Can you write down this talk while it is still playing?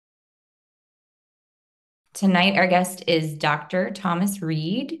Tonight, our guest is Dr. Thomas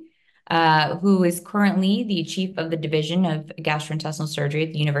Reed, who is currently the chief of the Division of Gastrointestinal Surgery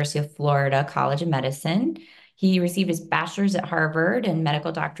at the University of Florida College of Medicine. He received his bachelor's at Harvard and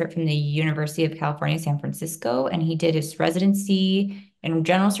medical doctorate from the University of California, San Francisco, and he did his residency in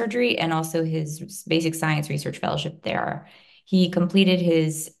general surgery and also his basic science research fellowship there. He completed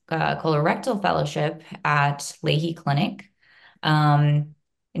his colorectal fellowship at Lahey Clinic. Um,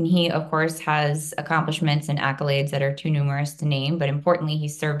 and he, of course, has accomplishments and accolades that are too numerous to name, but importantly, he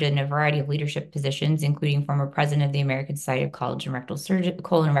served in a variety of leadership positions, including former president of the American Society of College and Rectal Surgeon,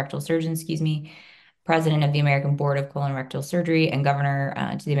 Colon and Rectal Surgeons, president of the American Board of Colon and Rectal Surgery, and governor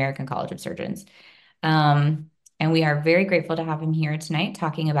to the American College of Surgeons. And we are very grateful to have him here tonight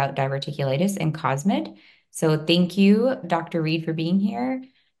talking about diverticulitis and COSMID. So thank you, Dr. Reed, for being here.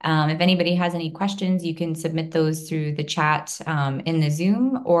 If anybody has any questions, you can submit those through the chat in the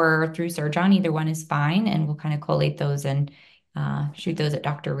Zoom or through Surgeon. Either one is fine, and we'll kind of collate those and shoot those at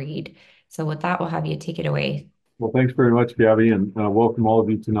Dr. Reed. So with that, we'll have you take it away. Well, thanks very much, Gabby, and welcome all of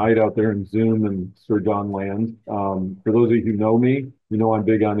you tonight out there in Zoom and Surgeon land. For those of you who know me, you know I'm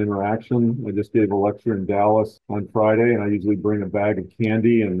big on interaction. I just gave a lecture in Dallas on Friday, and I usually bring a bag of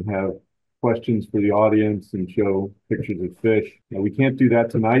candy and have questions for the audience and show pictures of fish. Now, we can't do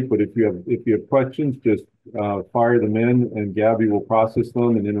that tonight, but if you have questions, just fire them in, and Gabby will process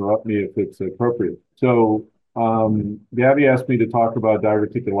them and interrupt me if it's appropriate. So Gabby asked me to talk about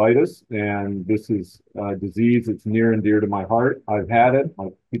diverticulitis, and this is a disease that's near and dear to my heart. I've had it.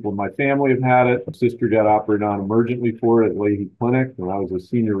 People in my family have had it. My sister got operated on emergently for it at Lahey Clinic when I was a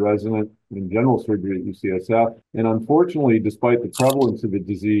senior resident in general surgery at UCSF. And unfortunately, despite the prevalence of the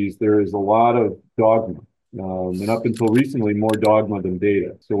disease, there is a lot of dogma. And up until recently, more dogma than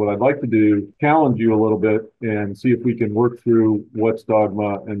data. So what I'd like to do, challenge you a little bit and see if we can work through what's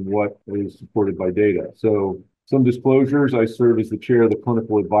dogma and what is supported by data. So some disclosures, I serve as the chair of the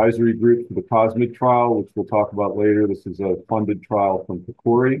clinical advisory group for the COSMID trial, which we'll talk about later. This is a funded trial from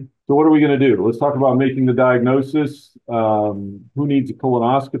PCORI. So what are we going to do? Let's talk about making the diagnosis. Who needs a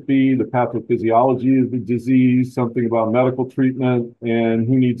colonoscopy, the pathophysiology of the disease, something about medical treatment, and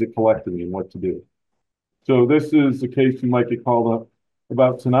who needs a colectomy and what to do. So this is the case you might get called up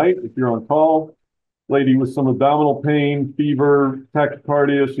about tonight if you're on call. Lady with some abdominal pain, fever,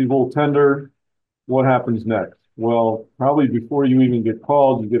 tachycardia, she's a little tender. What happens next? Well, probably before you even get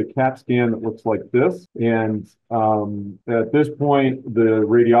called, you get a CAT scan that looks like this. And at this point, the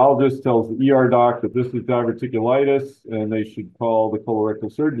radiologist tells the ER doc that this is diverticulitis and they should call the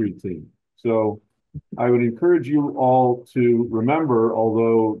colorectal surgery team. So I would encourage you all to remember,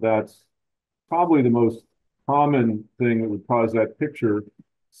 although that's probably the most common thing that would cause that picture,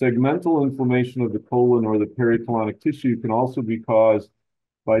 segmental inflammation of the colon or the pericolonic tissue can also be caused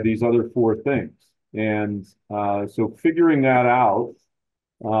by these other four things. And so figuring that out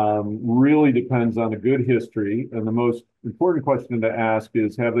really depends on a good history. And the most important question to ask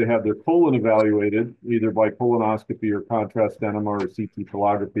is, have they had their colon evaluated, either by colonoscopy or contrast enema or CT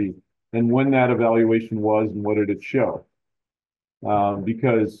colography, and when that evaluation was and what did it show?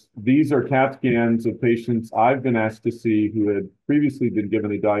 Because these are CAT scans of patients I've been asked to see who had previously been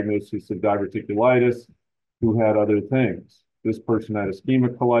given a diagnosis of diverticulitis, who had other things. This person had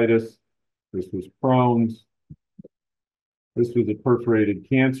ischemic colitis. This was Crohn's. This was a perforated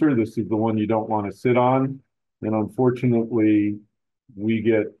cancer. This is the one you don't want to sit on. And unfortunately, we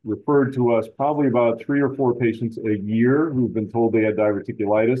get referred to us probably about 3 or 4 patients a year who've been told they had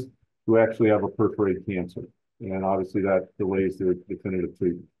diverticulitis who actually have a perforated cancer. And obviously that delays their definitive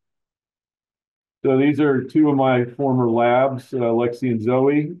treatment. So these are 2 of my former labs, Lexi and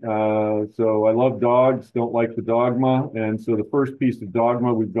Zoe. So I love dogs, don't like the dogma. And so the first piece of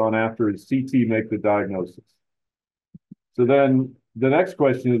dogma we've gone after is CT make the diagnosis. So then the next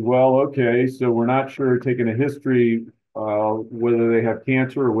question is, well, okay, so we're not sure, taking a history, whether they have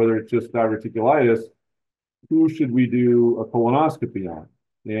cancer or whether it's just diverticulitis, who should we do a colonoscopy on?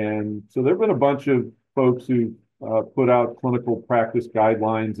 And so there have been a bunch of folks who put out clinical practice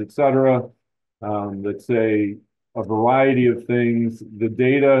guidelines, et cetera, that say a variety of things. The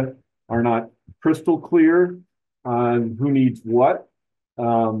data are not crystal clear on who needs what.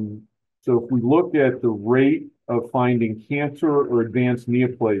 So if we look at the rate of finding cancer or advanced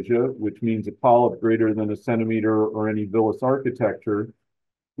neoplasia, which means a polyp greater than a centimeter or any villus architecture,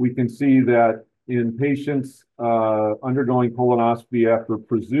 we can see that in patients undergoing colonoscopy after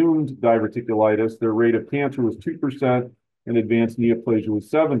presumed diverticulitis, their rate of cancer was 2% and advanced neoplasia was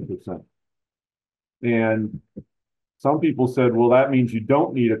 7%. And Some people said, well, that means you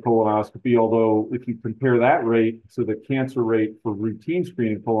don't need a colonoscopy, although if you compare that rate to the cancer rate for routine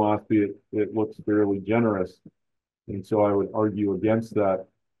screening colonoscopy, it looks fairly generous. And so I would argue against that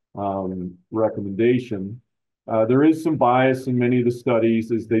recommendation. There is some bias in many of the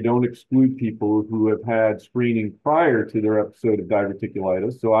studies as they don't exclude people who have had screening prior to their episode of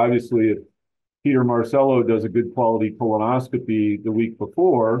diverticulitis. So obviously, if Peter Marcello does a good quality colonoscopy the week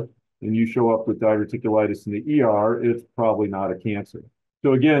before, and you show up with diverticulitis in the ER, it's probably not a cancer.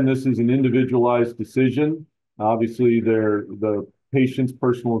 So again, this is an individualized decision. Obviously, the patient's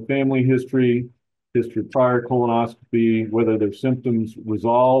personal and family history of prior colonoscopy, whether their symptoms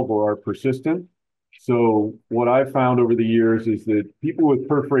resolve or are persistent. So what I've found over the years is that people with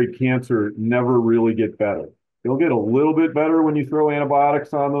perforated cancer never really get better. They'll get a little bit better when you throw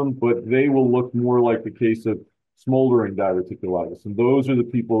antibiotics on them, but they will look more like the case of smoldering diverticulitis. And those are the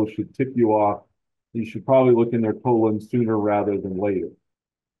people who should tip you off. You should probably look in their colon sooner rather than later.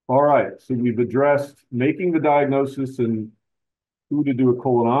 All right, so we've addressed making the diagnosis and who to do a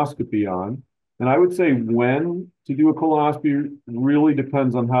colonoscopy on. And I would say when to do a colonoscopy really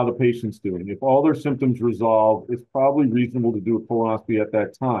depends on how the patient's doing. If all their symptoms resolve, it's probably reasonable to do a colonoscopy at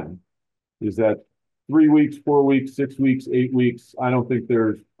that time. Is that 3 weeks, 4 weeks, 6 weeks, 8 weeks? I don't think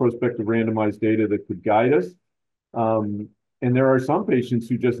there's prospective randomized data that could guide us. And there are some patients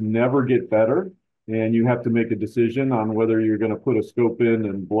who just never get better, and you have to make a decision on whether you're going to put a scope in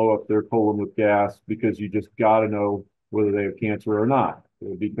and blow up their colon with gas because you just got to know whether they have cancer or not,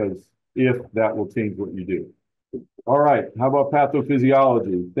 because if that will change what you do. All right, how about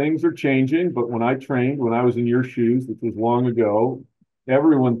pathophysiology? Things are changing, but when I trained, when I was in your shoes, which was long ago,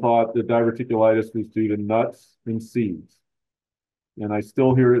 everyone thought that diverticulitis was due to nuts and seeds. And I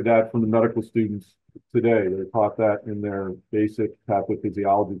still hear that from the medical students today. They're taught that in their basic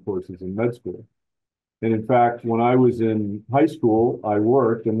pathophysiology courses in med school. And in fact, when I was in high school, I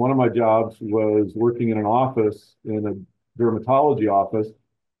worked, and one of my jobs was working in an office, in a dermatology office.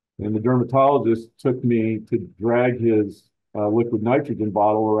 And the dermatologist took me to drag his liquid nitrogen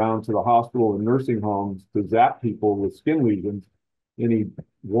bottle around to the hospital and nursing homes to zap people with skin lesions. And he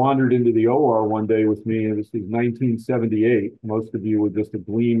wandered into the OR one day with me, and this was 1978. Most of you were just a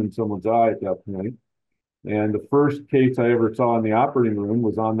gleam in someone's eye at that point. And the first case I ever saw in the operating room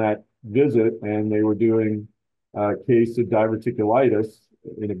was on that visit, and they were doing a case of diverticulitis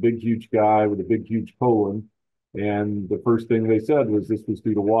in a big, huge guy with a big, huge colon. And the first thing they said was this was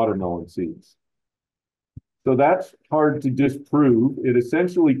due to watermelon seeds. So that's hard to disprove. It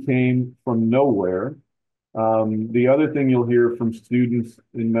essentially came from nowhere. The other thing you'll hear from students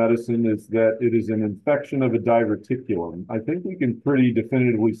in medicine is that it is an infection of a diverticulum. I think we can pretty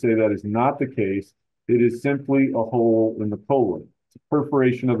definitively say that is not the case. It is simply a hole in the colon. It's a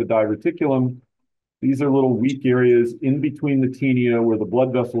perforation of a diverticulum. These are little weak areas in between the tinea where the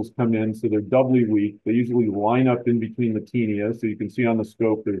blood vessels come in, so they're doubly weak. They usually line up in between the tinea, so you can see on the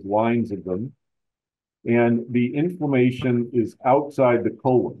scope there's lines of them. And the inflammation is outside the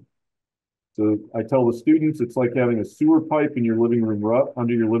colon. So I tell the students it's like having a sewer pipe in your living room rug,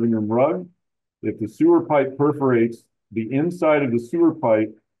 under your living room rug. If the sewer pipe perforates, the inside of the sewer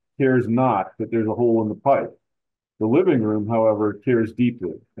pipe cares not that there's a hole in the pipe. The living room, however, cares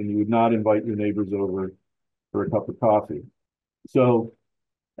deeply, and you would not invite your neighbors over for a cup of coffee. So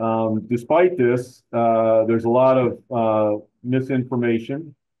despite this, there's a lot of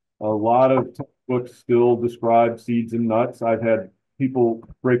misinformation. A lot of textbooks still describe seeds and nuts. I've had people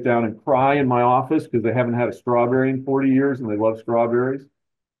break down and cry in my office because they haven't had a strawberry in 40 years and they love strawberries.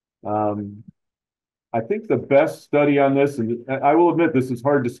 I think the best study on this, and I will admit this is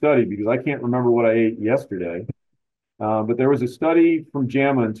hard to study because I can't remember what I ate yesterday. But there was a study from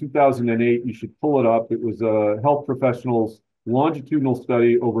JAMA in 2008. You should pull it up. It was a health professionals longitudinal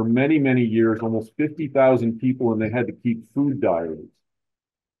study over many, many years, almost 50,000 people, and they had to keep food diaries.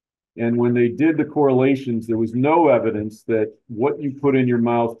 And when they did the correlations, there was no evidence that what you put in your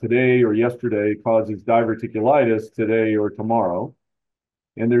mouth today or yesterday causes diverticulitis today or tomorrow.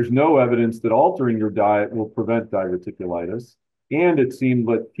 And there's no evidence that altering your diet will prevent diverticulitis. And it seemed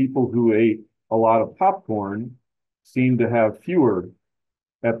that people who ate a lot of popcorn seem to have fewer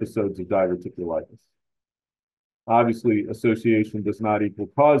episodes of diverticulitis. Obviously, association does not equal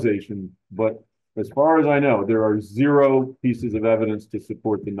causation, but as far as I know, there are zero pieces of evidence to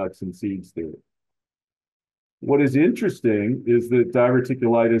support the nuts and seeds theory. What is interesting is that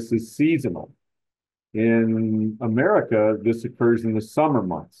diverticulitis is seasonal. In America, this occurs in the summer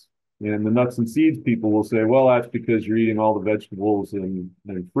months. And the nuts and seeds people will say, well, that's because you're eating all the vegetables and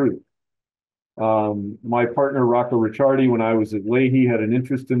fruit. My partner, Rocco Ricciardi, when I was at Lahey, had an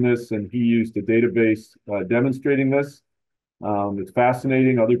interest in this, and he used a database demonstrating this. It's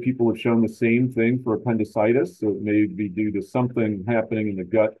fascinating. Other people have shown the same thing for appendicitis, so it may be due to something happening in the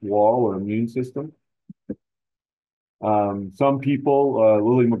gut wall or immune system. Some people,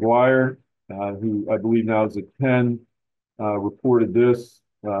 Lily McGuire, who I believe now is at Penn, reported this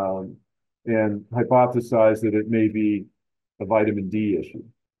and hypothesized that it may be a vitamin D issue.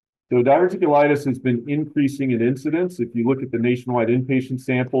 So diverticulitis has been increasing in incidence. If you look at the nationwide inpatient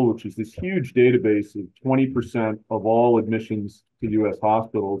sample, which is this huge database of 20% of all admissions to US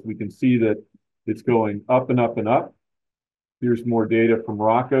hospitals, we can see that it's going up and up and up. Here's more data from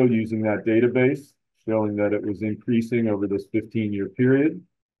Rocco using that database, showing that it was increasing over this 15-year period.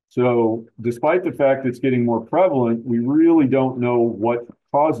 So despite the fact it's getting more prevalent, we really don't know what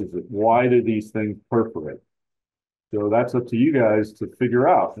causes it. Why do these things perforate? So that's up to you guys to figure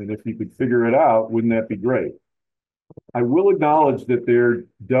out. And if you could figure it out, wouldn't that be great? I will acknowledge that there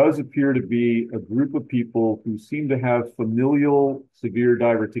does appear to be a group of people who seem to have familial severe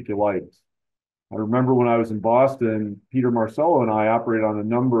diverticulitis. I remember when I was in Boston, Peter Marcello and I operated on a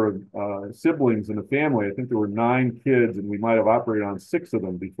number of siblings in a family. I think there were 9 kids, and we might have operated on 6 of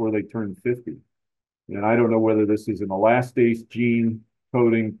them before they turned 50. And I don't know whether this is an elastase gene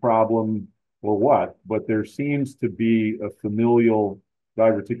coding problem or what, but there seems to be a familial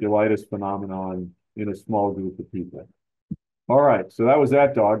diverticulitis phenomenon in a small group of people. All right, so that was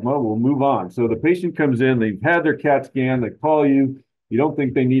that dogma. We'll move on. So the patient comes in, they've had their CAT scan, they call you, you don't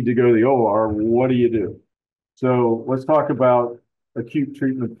think they need to go to the OR, what do you do? So let's talk about acute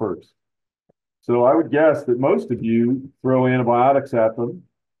treatment first. So I would guess that most of you throw antibiotics at them,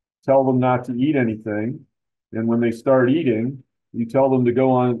 tell them not to eat anything, and when they start eating, you tell them to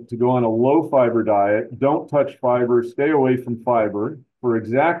go on a low fiber diet, don't touch fiber, stay away from fiber for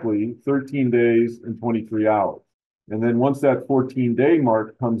exactly 13 days and 23 hours. And then once that 14-day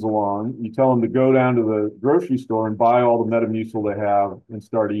mark comes along, you tell them to go down to the grocery store and buy all the Metamucil they have and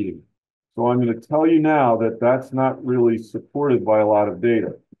start eating. So I'm going to tell you now that that's not really supported by a lot of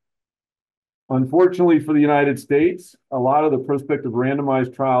data. Unfortunately for the United States, a lot of the prospective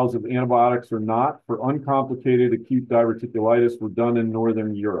randomized trials of antibiotics or not for uncomplicated acute diverticulitis were done in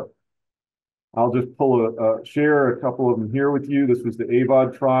Northern Europe. I'll just share a couple of them here with you. This was the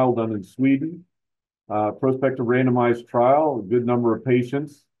AVOD trial done in Sweden. Prospective randomized trial, a good number of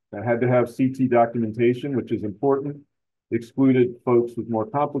patients that had to have CT documentation, which is important, excluded folks with more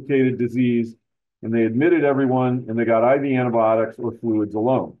complicated disease, and they admitted everyone and they got IV antibiotics or fluids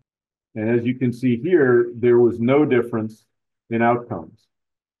alone. And as you can see here, there was no difference in outcomes.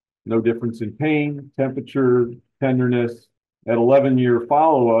 No difference in pain, temperature, tenderness. At 11-year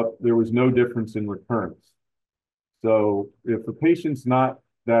follow-up, there was no difference in recurrence. So if the patient's not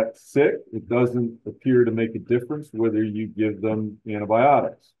that sick, it doesn't appear to make a difference whether you give them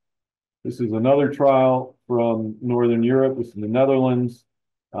antibiotics. This is another trial from Northern Europe. This is in the Netherlands.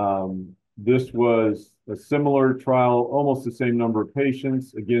 This was a similar trial, almost the same number of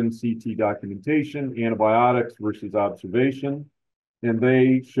patients. Again, CT documentation, antibiotics versus observation. And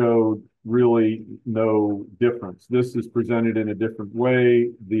they showed really no difference. This is presented in a different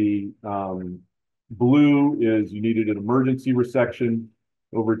way. The blue is you needed an emergency resection.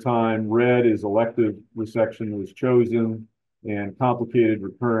 Over time, red is elective resection was chosen, and complicated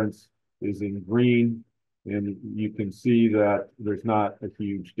recurrence is in green. And you can see that there's not a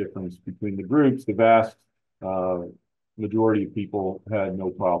huge difference between the groups. The vast majority of people had no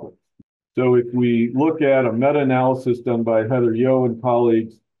problem. So if we look at a meta-analysis done by Heather Yo and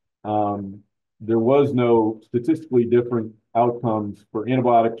colleagues, there was no statistically different outcomes for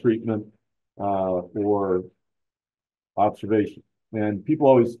antibiotic treatment or observation. And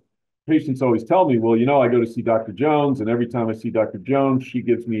patients always tell me, well, you know, I go to see Dr. Jones, and every time I see Dr. Jones, she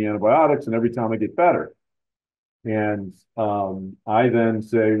gives me antibiotics, and every time I get better. And I then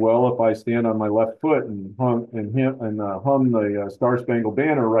say, well, if I stand on my left foot and hum the Star Spangled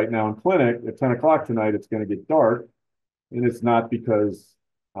Banner right now in clinic at 10 o'clock tonight, it's going to get dark. And it's not because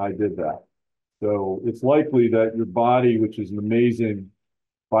I did that. So it's likely that your body, which is an amazing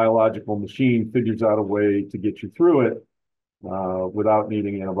biological machine, figures out a way to get you through it without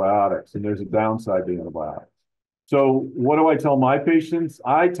needing antibiotics. And there's a downside to antibiotics. So what do I tell my patients?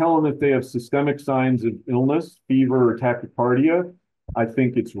 I tell them if they have systemic signs of illness, fever, or tachycardia, I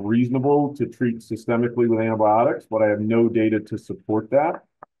think it's reasonable to treat systemically with antibiotics, but I have no data to support that.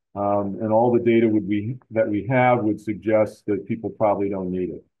 And all the data that we have would suggest that people probably don't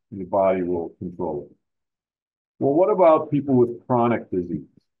need it. The body will control it. Well, what about people with chronic disease?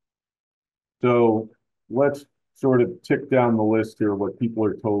 So let's sort of tick down the list here of what people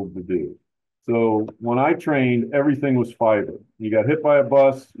are told to do. So when I trained, everything was fiber. You got hit by a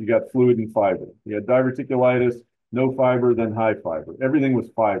bus, you got fluid and fiber. You had diverticulitis, no fiber, then high fiber. Everything was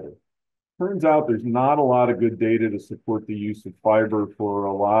fiber. Turns out there's not a lot of good data to support the use of fiber for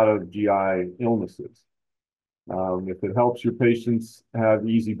a lot of GI illnesses. If it helps your patients have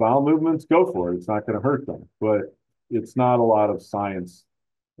easy bowel movements, go for it. It's not going to hurt them, but it's not a lot of science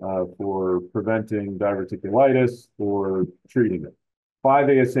for preventing diverticulitis or treating it.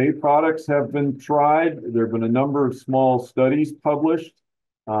 5-ASA products have been tried. There have been a number of small studies published.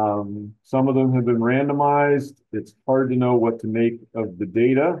 Some of them have been randomized. It's hard to know what to make of the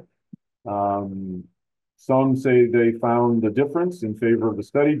data. Some say they found the difference in favor of the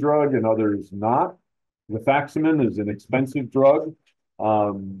study drug and others not. Rifaximin is an expensive drug.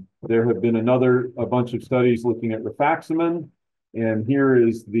 There have been a bunch of studies looking at rifaximin. And here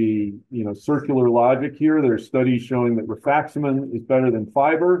is the circular logic here. There's studies showing that rifaximin is better than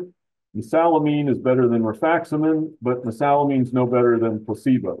fiber. Mesalamine is better than rifaximin, but mesalamine is no better than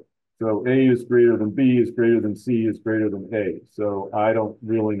placebo. So A is greater than B is greater than C is greater than A. So I don't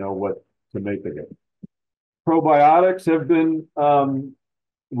really know what to make of it. Probiotics have been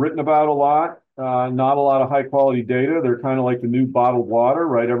written about a lot. Not a lot of high quality data. They're kind of like the new bottled water,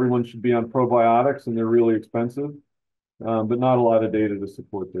 right? Everyone should be on probiotics and they're really expensive, but not a lot of data to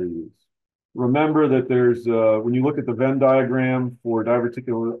support their use. Remember that there's, when you look at the Venn diagram for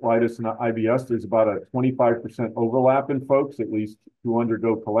diverticulitis and IBS, there's about a 25% overlap in folks, at least, who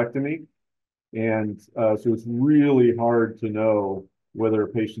undergo colectomy. And so it's really hard to know whether a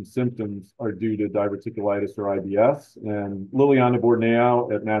patient's symptoms are due to diverticulitis or IBS. And Liliana Borneo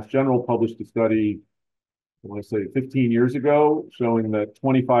at Mass General published a study, I want to say 15 years ago, showing that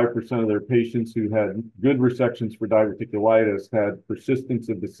 25% of their patients who had good resections for diverticulitis had persistence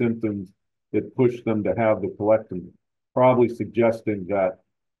of the symptoms that pushed them to have the colectomy, probably suggesting that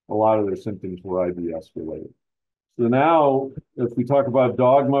a lot of their symptoms were IBS related. So now, if we talk about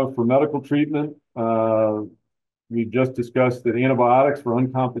dogma for medical treatment, we just discussed that antibiotics for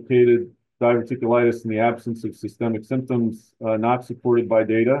uncomplicated diverticulitis in the absence of systemic symptoms, not supported by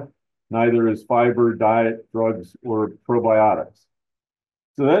data. Neither is fiber, diet, drugs, or probiotics.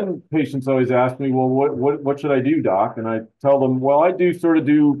 So then patients always ask me, well, what should I do, doc? And I tell them, well, I do sort of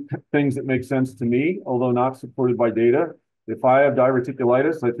do things that make sense to me, although not supported by data. If I have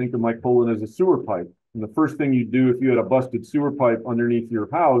diverticulitis, I think of my colon as a sewer pipe. And the first thing you do if you had a busted sewer pipe underneath your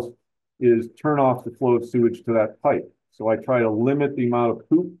house is turn off the flow of sewage to that pipe. So I try to limit the amount of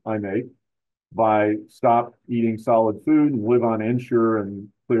poop I make by stop eating solid food and live on Ensure and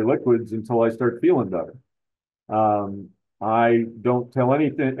clear liquids until I start feeling better. I don't tell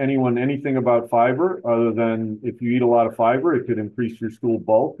anyone anything about fiber other than if you eat a lot of fiber, it could increase your stool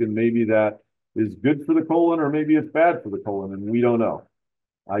bulk, and maybe that is good for the colon or maybe it's bad for the colon, and we don't know.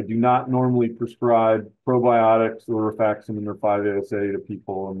 I do not normally prescribe probiotics or rifaximin or 5-ASA to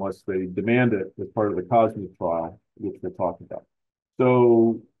people unless they demand it as part of the COSMID trial, which we'll talk about.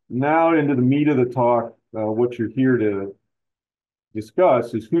 So now into the meat of the talk, what you're here to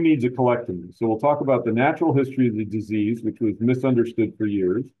discuss is who needs a colectomy. So we'll talk about the natural history of the disease, which was misunderstood for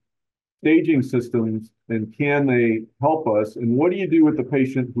years, staging systems, and can they help us? And what do you do with the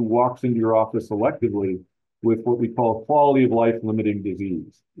patient who walks into your office electively with what we call quality of life limiting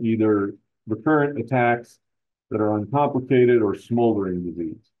disease, either recurrent attacks that are uncomplicated or smoldering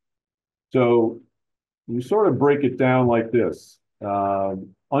disease? So you sort of break it down like this.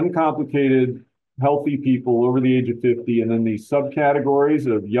 Uncomplicated, healthy people over the age of 50, and then these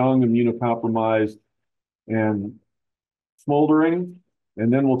subcategories of young, immunocompromised, and smoldering,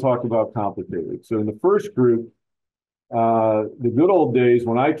 and then we'll talk about complicated. So in the first group, the good old days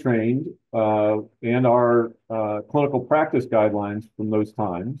when I trained and our clinical practice guidelines from those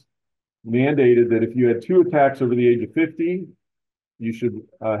times mandated that if you had 2 attacks over the age of 50, you should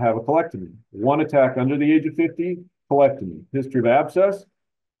have a colectomy. 1 attack under the age of 50, colectomy. History of abscess,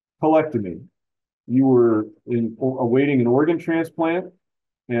 colectomy. You were awaiting an organ transplant,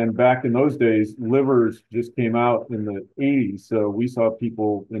 and back in those days, livers just came out in the 80s. So we saw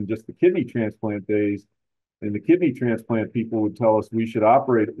people in just the kidney transplant days, and the kidney transplant people would tell us we should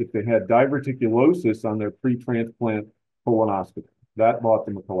operate if they had diverticulosis on their pre-transplant colonoscopy. That bought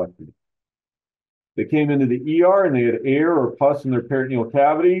them a colectomy. They came into the ER and they had air or pus in their peritoneal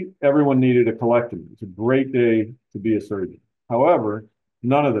cavity. Everyone needed a colectomy. It's a great day to be a surgeon. However,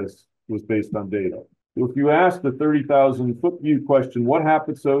 none of this was based on data. So if you ask the 30,000-foot view question, what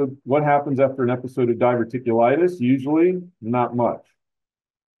happens after an episode of diverticulitis? Usually, not much.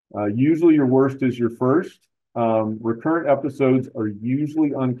 Usually your worst is your first. Recurrent episodes are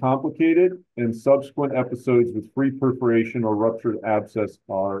usually uncomplicated, and subsequent episodes with free perforation or ruptured abscess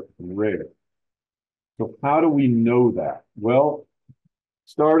are rare. So how do we know that? Well,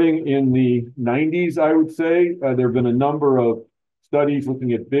 starting in the 90s, I would say, there have been a number of studies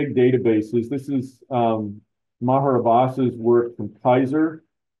looking at big databases. This is Maher Abbas's work from Kaiser.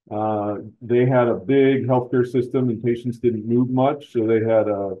 They had a big healthcare system and patients didn't move much. So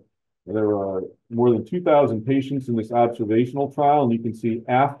there were more than 2,000 patients in this observational trial. And you can see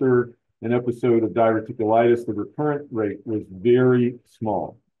after an episode of diverticulitis, the recurrent rate was very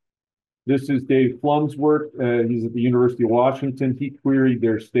small. This is Dave Flum's work. He's at the University of Washington. He queried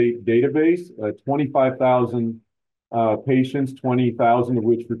their state database, 25,000 patients, 20,000 of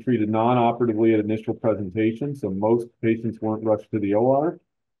which were treated non-operatively at initial presentation. So most patients weren't rushed to the OR.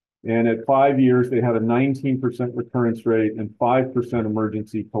 And at 5 years, they had a 19% recurrence rate and 5%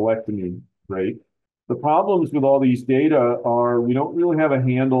 emergency colectomy rate. The problems with all these data are we don't really have a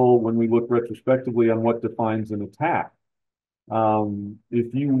handle when we look retrospectively on what defines an attack.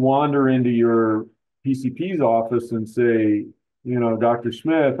 If you wander into your PCP's office and say, you know, Dr.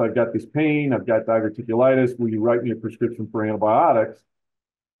 Smith, I've got this pain, I've got diverticulitis, will you write me a prescription for antibiotics?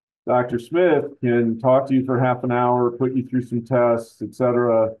 Dr. Smith can talk to you for half an hour, put you through some tests, et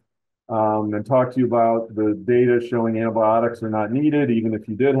cetera, and talk to you about the data showing antibiotics are not needed, even if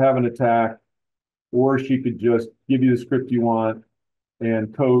you did have an attack. Or she could just give you the script you want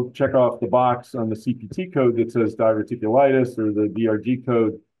and check off the box on the CPT code that says diverticulitis or the DRG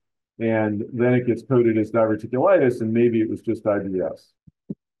code, and then it gets coded as diverticulitis, and maybe it was just IBS.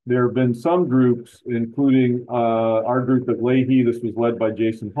 There have been some groups, including our group at Lahey. This was led by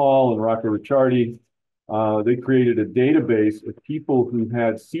Jason Hall and Rocco Ricciardi. They created a database of people who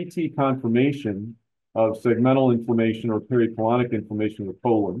had CT confirmation of segmental inflammation or pericolonic inflammation of the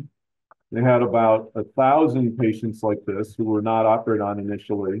colon. They had about 1,000 patients like this who were not operated on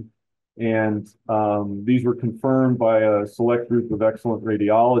initially. And these were confirmed by a select group of excellent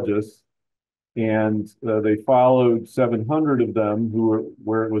radiologists. And they followed 700 of them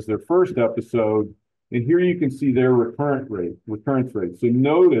where it was their first episode. And here you can see their recurrence rate. So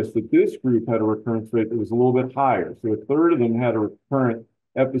notice that this group had a recurrence rate that was a little bit higher. So a third of them had a recurrent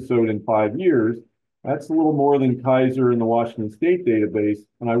episode in 5 years. That's a little more than Kaiser and the Washington State database.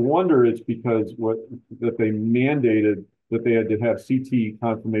 And I wonder it's because that they mandated that they had to have CT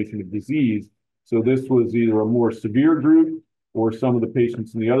confirmation of disease. So this was either a more severe group or some of the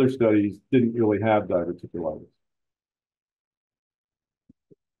patients in the other studies didn't really have diverticulitis.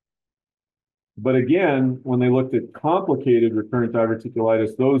 But again, when they looked at complicated recurrent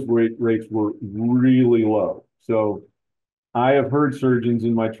diverticulitis, those rates were really low. So I have heard surgeons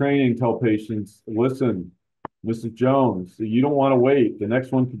in my training tell patients, listen, Mrs. Jones, you don't want to wait. The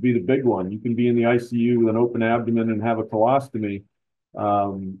next one could be the big one. You can be in the ICU with an open abdomen and have a colostomy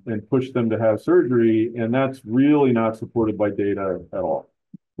and push them to have surgery. And that's really not supported by data at all.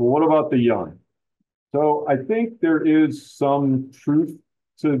 Well, what about the young? So I think there is some truth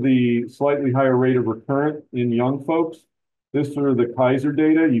to the slightly higher rate of recurrent in young folks. This are the Kaiser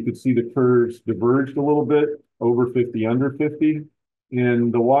data. You could see the curves diverged a little bit, over 50, under 50.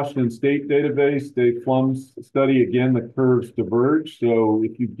 In the Washington State database, Dave Flum's study, again, the curves diverge. So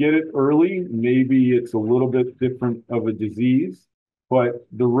if you get it early, maybe it's a little bit different of a disease, but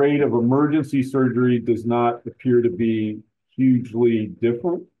the rate of emergency surgery does not appear to be hugely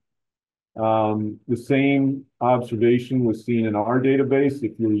different. The same observation was seen in our database.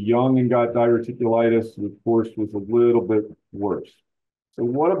 If you're young and got diverticulitis, the course was a little bit worse. So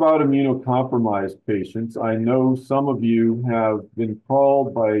what about immunocompromised patients? I know some of you have been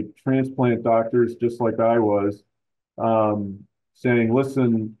called by transplant doctors, just like I was, saying,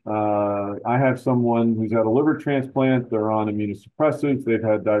 listen, I have someone who's had a liver transplant, they're on immunosuppressants, they've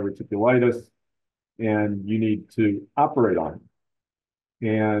had diverticulitis, and you need to operate on them.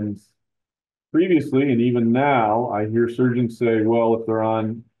 And previously, and even now, I hear surgeons say, well, if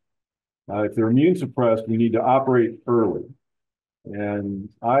they're immune suppressed, we need to operate early. And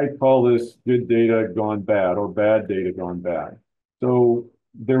I call this good data gone bad or bad data gone bad. So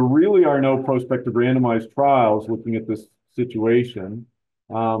there really are no prospective randomized trials looking at this situation.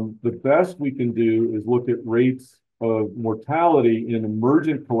 The best we can do is look at rates of mortality in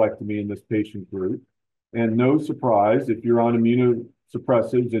emergent colectomy in this patient group. And no surprise, if you're on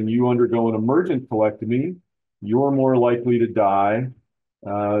immunosuppressives and you undergo an emergent colectomy, you're more likely to die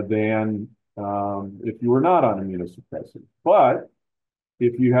than if you were not on immunosuppressive. But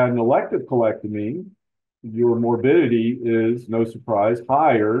if you had an elective colectomy, your morbidity is, no surprise,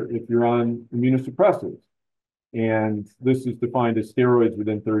 higher if you're on immunosuppressives. And this is defined as steroids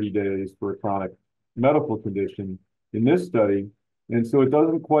within 30 days for a chronic medical condition. In this study, And so it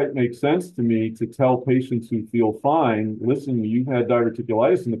doesn't quite make sense to me to tell patients who feel fine, listen, you've had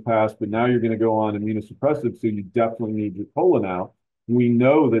diverticulitis in the past, but now you're going to go on immunosuppressive, so you definitely need your colon out. We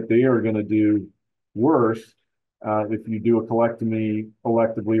know that they are going to do worse if you do a colectomy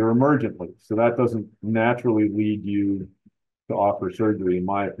electively or emergently. So that doesn't naturally lead you to offer surgery, in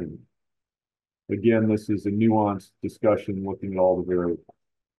my opinion. Again, this is a nuanced discussion looking at all the variables.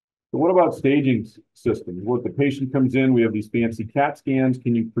 So what about staging systems? What, the patient comes in, we have these fancy CAT scans.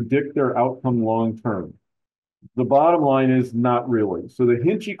 Can you predict their outcome long term? The bottom line is not really. So the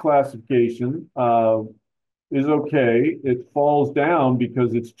Hinchy classification is okay. It falls down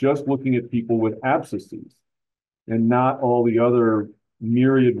because it's just looking at people with abscesses and not all the other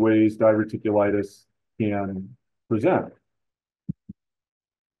myriad ways diverticulitis can present.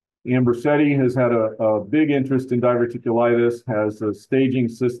 Ambrosetti has had a big interest in diverticulitis, has a staging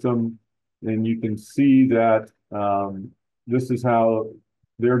system, and you can see that this is how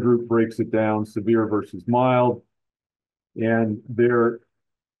their group breaks it down, severe versus mild. And there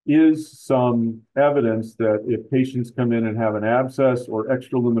is some evidence that if patients come in and have an abscess or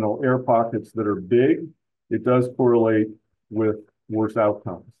extraluminal air pockets that are big, it does correlate with worse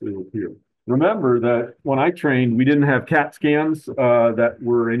outcomes, it will appear. Remember that when I trained, we didn't have CAT scans that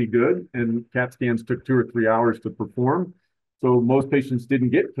were any good, and CAT scans took 2 or 3 hours to perform. So most patients didn't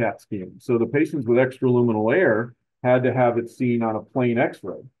get CAT scans. So the patients with extraluminal air had to have it seen on a plain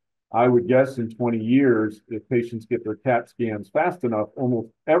X-ray. I would guess in 20 years, if patients get their CAT scans fast enough, almost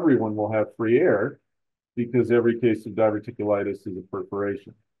everyone will have free air because every case of diverticulitis is a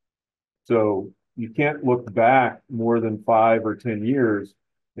perforation. So you can't look back more than 5 or 10 years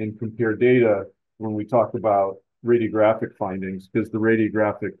and compare data when we talk about radiographic findings, because the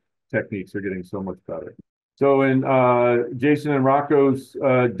radiographic techniques are getting so much better. So in Jason and Rocco's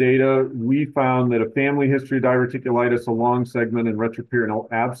data, we found that a family history of diverticulitis, a long segment and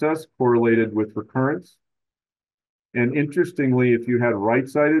retroperitoneal abscess correlated with recurrence. And interestingly, if you had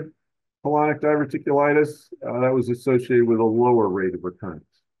right-sided colonic diverticulitis, that was associated with a lower rate of recurrence.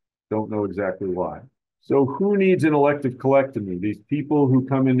 Don't know exactly why. So who needs an elective colectomy? These people who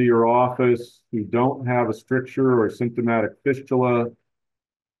come into your office who don't have a stricture or a symptomatic fistula.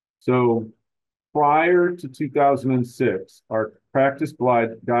 So prior to 2006, our practice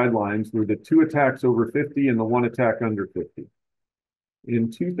guidelines were the 2 attacks over 50 and the 1 attack under 50.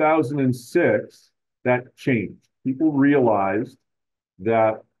 In 2006, that changed. People realized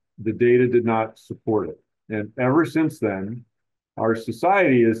that the data did not support it. And ever since then, our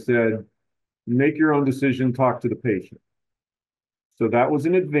society has said, make your own decision, talk to the patient. So that was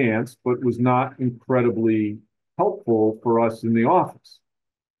an advance, but was not incredibly helpful for us in the office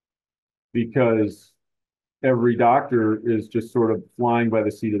because every doctor is just sort of flying by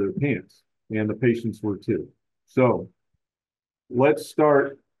the seat of their pants, and the patients were too. So let's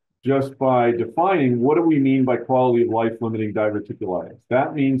start just by defining what do we mean by quality of life limiting diverticulitis.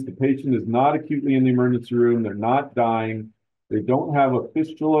 That means the patient is not acutely in the emergency room, they're not dying, they don't have a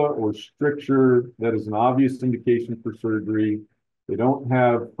fistula or stricture that is an obvious indication for surgery. They don't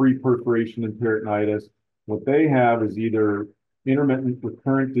have pre-perforation and peritonitis. What they have is either intermittent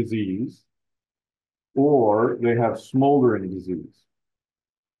recurrent disease or they have smoldering disease.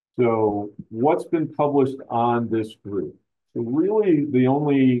 So what's been published on this group? So really the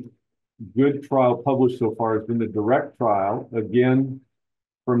only good trial published so far has been the direct trial, again,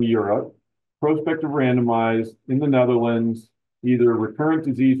 from Europe, prospective randomized in the Netherlands, either recurrent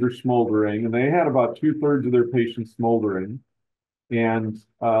disease or smoldering, and they had about 2/3 of their patients smoldering. And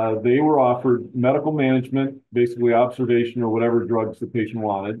they were offered medical management, basically observation or whatever drugs the patient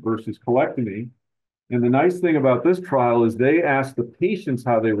wanted, versus colectomy. And the nice thing about this trial is they asked the patients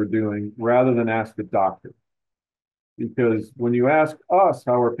how they were doing rather than ask the doctor. Because when you ask us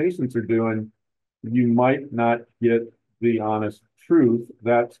how our patients are doing, you might not get the honest truth.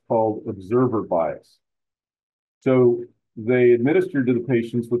 That's called observer bias. So they administered to the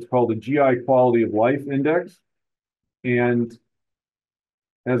patients what's called a GI quality of life index. And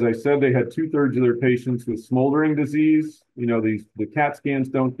as I said, they had 2/3 of their patients with smoldering disease. You know, the CAT scans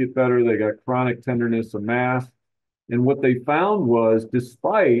don't get better. They got chronic tenderness of mass. And what they found was,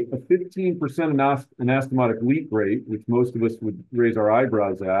 despite a 15% anastomotic leak rate, which most of us would raise our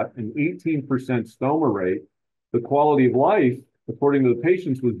eyebrows at, an 18% stoma rate, the quality of life, according to the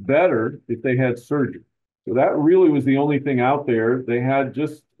patients, was better if they had surgery. So that really was the only thing out there. They had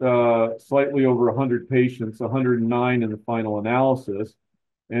just slightly over 100 patients, 109 in the final analysis.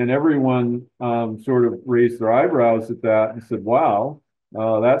 And everyone sort of raised their eyebrows at that and said, wow,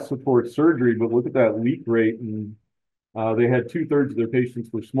 that supports surgery, but look at that leak rate and They had 2/3 of their patients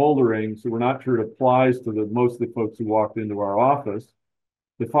were smoldering, so we're not sure it applies to most of the folks who walked into our office.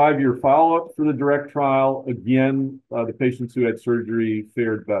 The 5-year follow-up for the direct trial, again, the patients who had surgery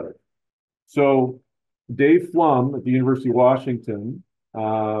fared better. So Dave Flum at the University of Washington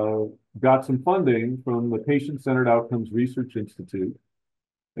got some funding from the Patient-Centered Outcomes Research Institute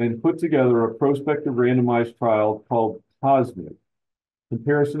and put together a prospective randomized trial called COSMID,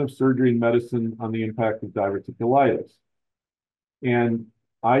 Comparison of Surgery and Medicine on the Impact of Diverticulitis. And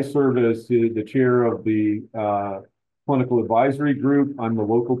I serve as the chair of the clinical advisory group. I'm the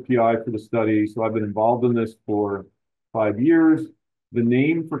local PI for the study, so I've been involved in this for 5 years. The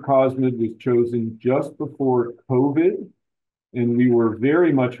name for COSMID was chosen just before COVID, and we were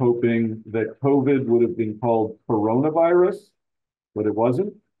very much hoping that COVID would have been called coronavirus, but it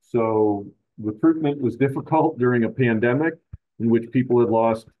wasn't. So recruitment was difficult during a pandemic in which people had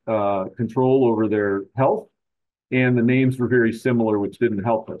lost control over their health, and the names were very similar, which didn't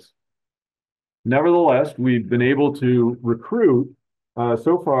help us. Nevertheless, we've been able to recruit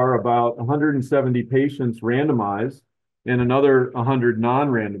so far about 170 patients randomized and another 100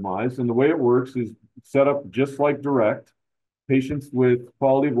 non-randomized. And the way it works is set up just like direct. Patients with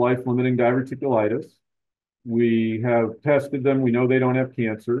quality of life limiting diverticulitis, we have tested them. We know they don't have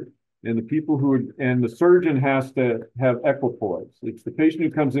cancer. And the surgeon has to have equipoise. It's the patient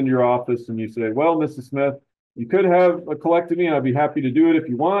who comes into your office and you say, well, Mrs. Smith, you could have a colectomy and I'd be happy to do it if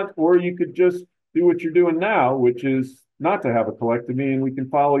you want, or you could just do what you're doing now, which is not to have a colectomy, and we can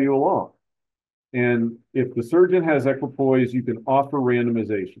follow you along. And if the surgeon has equipoise, you can offer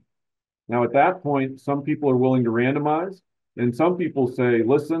randomization. Now, at that point, some people are willing to randomize, and some people say,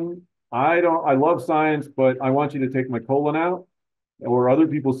 listen, I love science, but I want you to take my colon out. Or other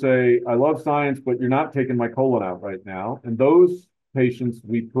people say, I love science, but you're not taking my colon out right now. And those patients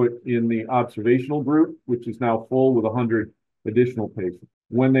we put in the observational group, which is now full with 100 additional patients.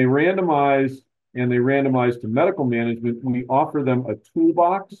 When they randomize to medical management, we offer them a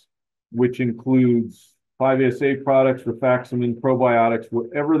toolbox, which includes 5-ASA products, rifaximin, probiotics,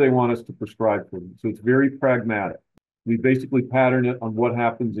 whatever they want us to prescribe for them. So it's very pragmatic. We basically pattern it on what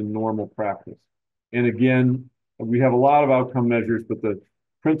happens in normal practice. And again, we have a lot of outcome measures, but the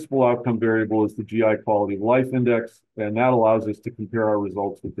principal outcome variable is the GI quality of life index, and that allows us to compare our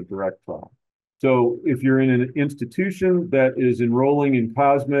results with the direct trial. So if you're in an institution that is enrolling in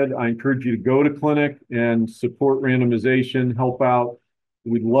COSMID, I encourage you to go to clinic and support randomization, help out.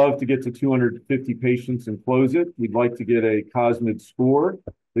 We'd love to get to 250 patients and close it. We'd like to get a COSMID score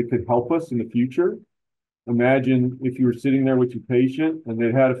that could help us in the future. Imagine if you were sitting there with your patient and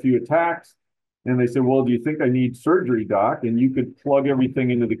they'd had a few attacks, and they said, well, do you think I need surgery, doc? And you could plug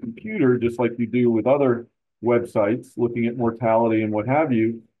everything into the computer just like you do with other websites, looking at mortality and what have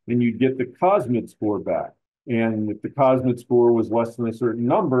you, and you'd get the COSMID score back. And if the COSMID score was less than a certain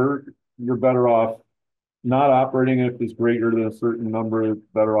number, you're better off not operating. If it's greater than a certain number,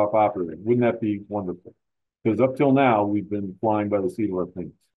 better off operating. Wouldn't that be wonderful? Because up till now, we've been flying by the seat of our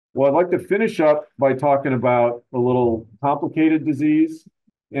pants. Well, I'd like to finish up by talking about a little complicated disease.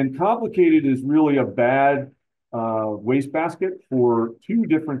 And complicated is really a bad wastebasket for two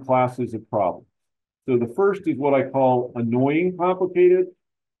different classes of problems. So the first is what I call annoying complicated,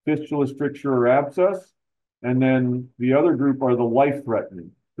 fistula, stricture, or abscess. And then the other group are the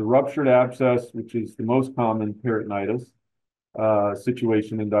life-threatening, the ruptured abscess, which is the most common peritonitis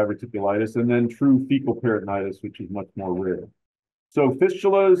situation in diverticulitis, and then true fecal peritonitis, which is much more rare. So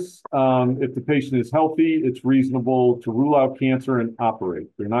fistulas, if the patient is healthy, it's reasonable to rule out cancer and operate.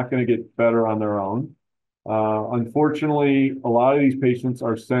 They're not going to get better on their own. Unfortunately, a lot of these patients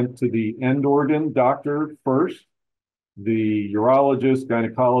are sent to the end organ doctor first, the urologist,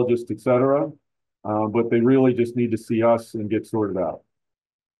 gynecologist, et cetera, but they really just need to see us and get sorted out.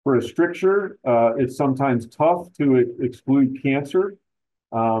 For a stricture, it's sometimes tough to exclude cancer.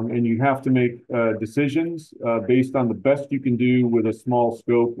 And you have to make decisions based on the best you can do with a small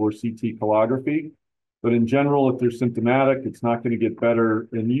scope or CT colography. But in general, if they're symptomatic, it's not going to get better.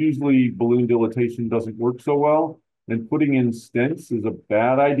 And usually balloon dilatation doesn't work so well. And putting in stents is a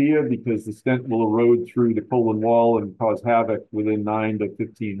bad idea because the stent will erode through the colon wall and cause havoc within 9 to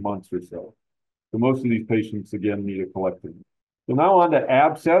 15 months or so. So most of these patients, again, need a colectomy. So now on to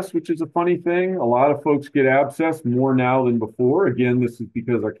abscess, which is a funny thing. A lot of folks get abscess more now than before. Again, this is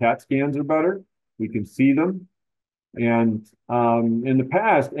because our CAT scans are better. We can see them. And in the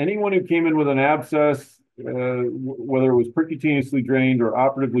past, anyone who came in with an abscess, whether it was percutaneously drained or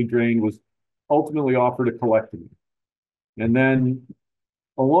operatively drained, was ultimately offered a colectomy. And then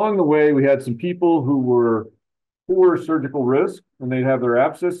along the way, we had some people who were poor surgical risk, and they'd have their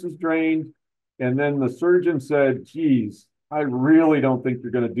abscesses drained, And then the surgeon said, geez, I really don't think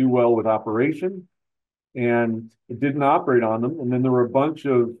you're going to do well with operation. And it didn't operate on them. And then there were a bunch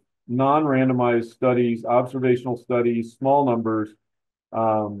of non-randomized studies, observational studies, small numbers,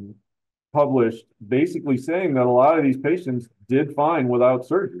 um, published basically saying that a lot of these patients did fine without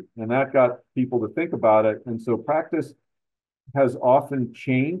surgery. And that got people to think about it. And so practice has often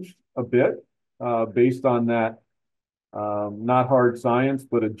changed a bit based on that not hard science,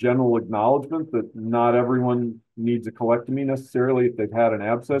 but a general acknowledgement that not everyone needs a colectomy necessarily if they've had an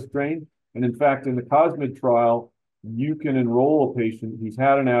abscess drained. And in fact, in the COSMID trial, you can enroll a patient who's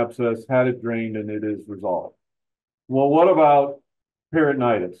had an abscess, had it drained, and it is resolved. Well, what about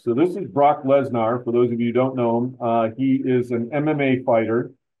peritonitis? So this is Brock Lesnar. For those of you who don't know him, he is an MMA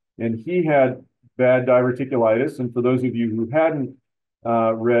fighter, and he had bad diverticulitis. And for those of you who hadn't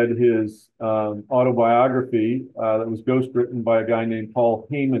read his autobiography that was ghostwritten by a guy named Paul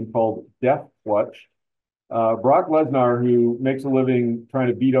Heyman called Death Clutch. Brock Lesnar, who makes a living trying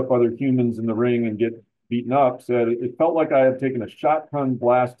to beat up other humans in the ring and get beaten up, said, it felt like I had taken a shotgun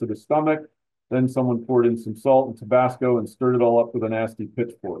blast to the stomach. Then someone poured in some salt and Tabasco and stirred it all up with a nasty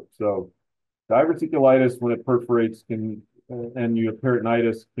pitchfork. So diverticulitis, when it perforates, and you have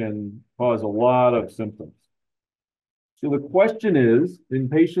peritonitis, can cause a lot of symptoms. So the question is, in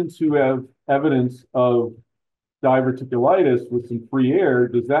patients who have evidence of diverticulitis with some free air,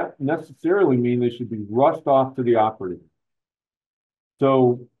 does that necessarily mean they should be rushed off to the operating room?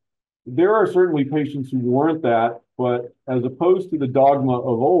 So there are certainly patients who warrant that, but as opposed to the dogma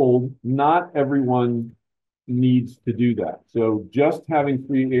of old, not everyone needs to do that. So just having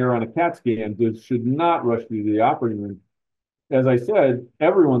free air on a CAT scan should not rush you to the operating room. As I said,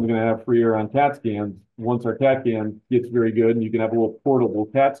 everyone's going to have free air on CAT scans once our CAT scan gets very good, and you can have a little portable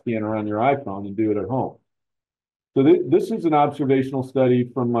CAT scanner on your iPhone and do it at home. So this is an observational study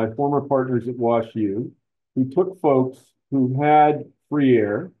from my former partners at WashU, who took folks who had free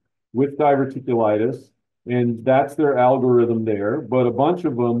air with diverticulitis, and that's their algorithm there, but a bunch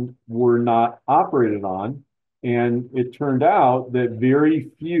of them were not operated on, and it turned out that very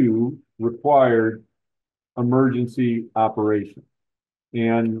few required emergency operation.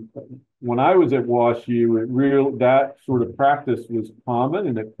 And when I was at WashU, that sort of practice was common,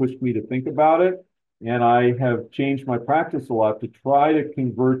 and it pushed me to think about it. And I have changed my practice a lot to try to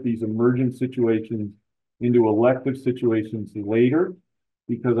convert these emergent situations into elective situations later,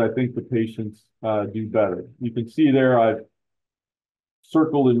 because I think the patients do better. You can see there I've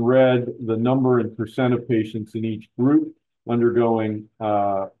circled in red the number and percent of patients in each group undergoing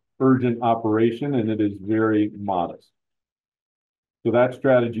urgent operation, and it is very modest. So that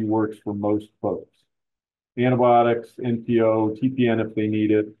strategy works for most folks. Antibiotics, NPO, TPN if they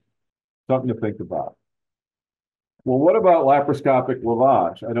need it, something to think about. Well, what about laparoscopic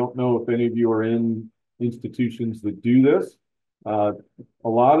lavage? I don't know if any of you are in institutions that do this. A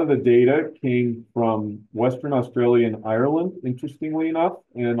lot of the data came from Western Australia and Ireland, interestingly enough,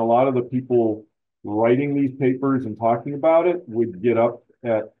 and a lot of the people writing these papers and talking about it would get up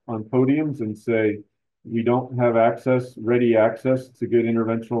on podiums and say, we don't have ready access to good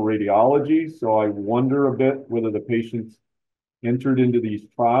interventional radiology. So I wonder a bit whether the patients entered into these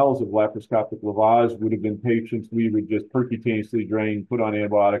trials of laparoscopic lavage would have been patients we would just percutaneously drain, put on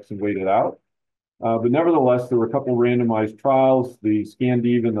antibiotics, and wait it out. But nevertheless, there were a couple randomized trials, the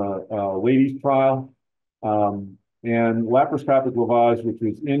Scandive and the ladies trial, and laparoscopic lavage, which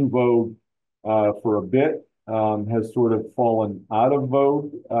was in vogue for a bit, has sort of fallen out of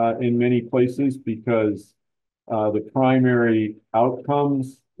vogue in many places because the primary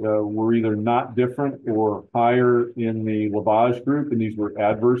outcomes were either not different or higher in the lavage group, and these were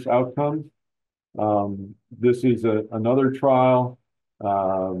adverse outcomes. This is another trial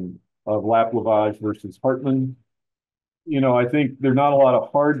of lap lavage versus Hartman. I think there's not a lot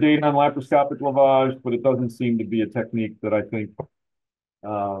of hard data on laparoscopic lavage, but it doesn't seem to be a technique that I think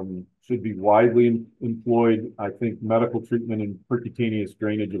should be widely employed. I think medical treatment and percutaneous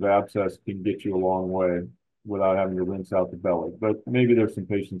drainage of abscess can get you a long way without having to rinse out the belly, but maybe there's some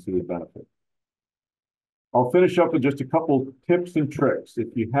patients who would benefit. I'll finish up with just a couple tips and tricks.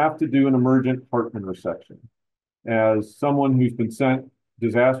 If you have to do an emergent Hartman resection, as someone who's been sent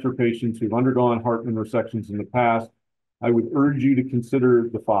disaster patients who've undergone Hartman resections in the past, I would urge you to consider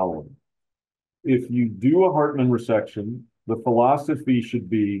the following. If you do a Hartman resection, the philosophy should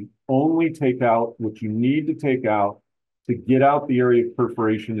be only take out what you need to take out to get out the area of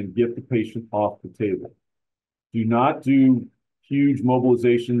perforation and get the patient off the table. Do not do huge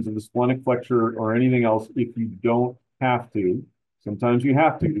mobilizations of the splenic flexure or anything else if you don't have to. Sometimes you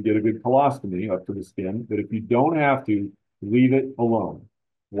have to get a good colostomy up to the skin, but if you don't have to, leave it alone.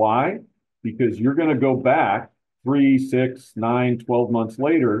 Why? because you're going to go back 3, 6, 9, 12 months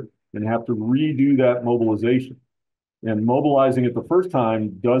later and have to redo that mobilization. And mobilizing it the first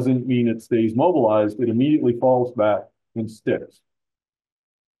time doesn't mean it stays mobilized. It immediately falls back and sticks.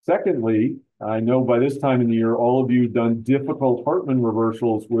 Secondly, I know by this time in the year, all of you have done difficult Hartmann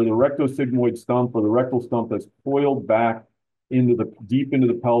reversals where the rectosigmoid stump or the rectal stump has coiled back deep into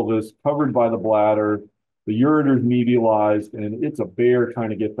the pelvis, covered by the bladder. The ureter is medialized, and it's a bear trying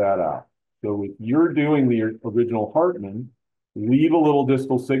to get that out. So if you're doing the original Hartmann, leave a little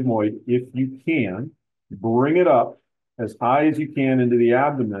distal sigmoid if you can, bring it up as high as you can into the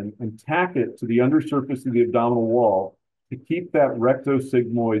abdomen and tack it to the undersurface of the abdominal wall to keep that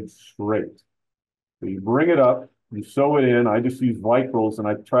rectosigmoid straight. So you bring it up, you sew it in. I just use Vicryls and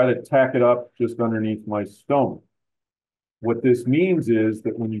I try to tack it up just underneath my stoma. What this means is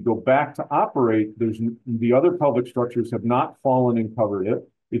that when you go back to operate, the other pelvic structures have not fallen and covered it.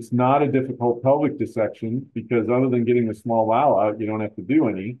 It's not a difficult pelvic dissection because other than getting the small bowel out, you don't have to do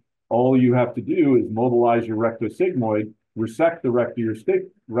any. All you have to do is mobilize your rectosigmoid, resect the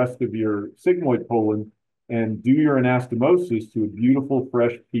rest of your sigmoid colon, and do your anastomosis to a beautiful,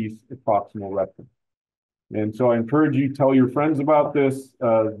 fresh piece of proximal rectum. And so I encourage you, tell your friends about this.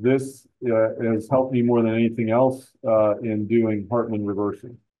 This has helped me more than anything else in doing Hartmann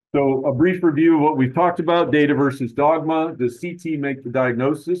reversing. So a brief review of what we've talked about, data versus dogma. Does CT make the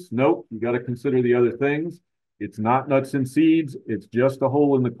diagnosis? Nope, you got to consider the other things. It's not nuts and seeds. It's just a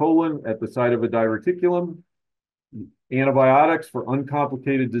hole in the colon at the site of a diverticulum. Antibiotics for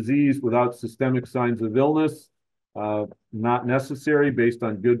uncomplicated disease without systemic signs of illness, not necessary based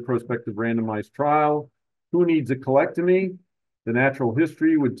on good prospective randomized trial. Who needs a colectomy? The natural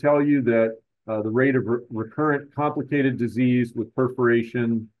history would tell you that the rate of recurrent complicated disease with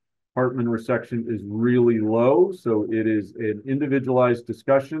perforation, Hartmann resection is really low. So it is an individualized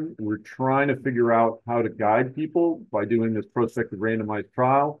discussion. We're trying to figure out how to guide people by doing this prospective randomized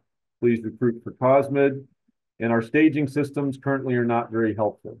trial. Please recruit for COSMID. And our staging systems currently are not very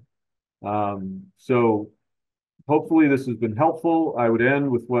helpful. So hopefully this has been helpful. I would end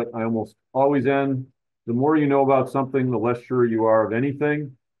with what I almost always end. The more you know about something, the less sure you are of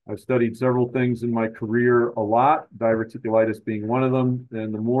anything. I've studied several things in my career a lot, diverticulitis being one of them.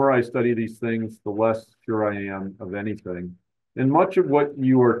 And the more I study these things, the less sure I am of anything. And much of what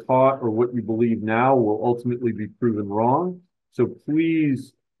you are taught or what you believe now will ultimately be proven wrong. So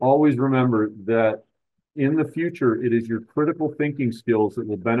please always remember that in the future, it is your critical thinking skills that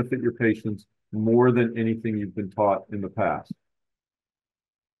will benefit your patients more than anything you've been taught in the past.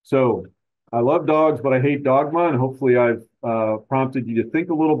 So I love dogs, but I hate dogma, and hopefully I've prompted you to think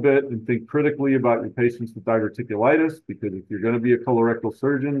a little bit and think critically about your patients with diverticulitis, because if you're going to be a colorectal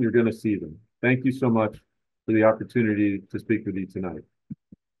surgeon, you're going to see them. Thank you so much for the opportunity to speak with you tonight.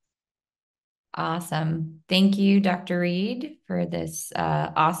 Awesome. Thank you, Dr. Reed, for this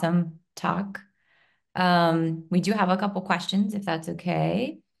awesome talk. We do have a couple questions, if that's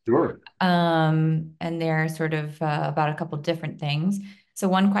okay. Sure. And they're sort of about a couple different things. So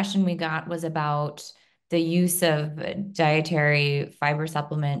one question we got was about the use of dietary fiber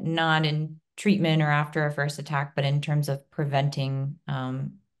supplement, not in treatment or after a first attack, but in terms of preventing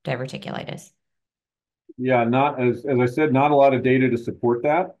diverticulitis. Yeah, as I said, not a lot of data to support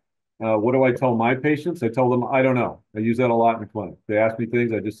that. What do I tell my patients? I tell them, I don't know. I use that a lot in the clinic. They ask me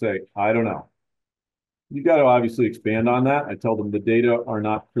things, I just say, I don't know. You got to obviously expand on that. I tell them the data are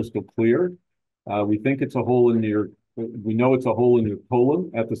not crystal clear. We think it's a hole we know it's a hole in your colon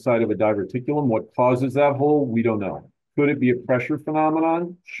at the site of a diverticulum. What causes that hole? We don't know. Could it be a pressure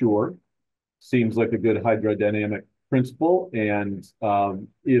phenomenon? Sure. Seems like a good hydrodynamic principle. And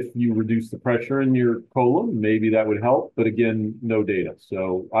if you reduce the pressure in your colon, maybe that would help. But again, no data.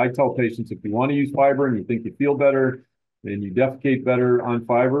 So I tell patients, if you want to use fiber and you think you feel better and you defecate better on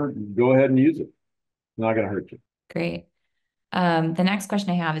fiber, go ahead and use it. It's not going to hurt you. Great. The next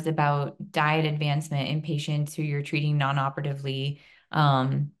question I have is about diet advancement in patients who you're treating non-operatively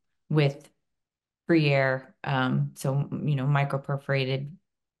with free air. So, microperforated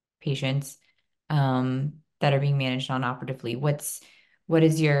patients that are being managed non-operatively. What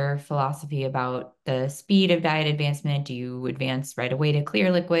is your philosophy about the speed of diet advancement? Do you advance right away to clear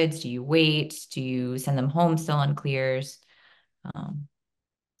liquids? Do you wait? Do you send them home still on clears?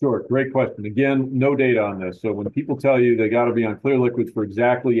 Sure, great question. Again, no data on this. So when people tell you they got to be on clear liquids for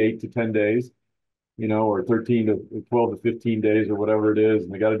exactly 8 to 10 days, or 13 to 12 to 15 days or whatever it is,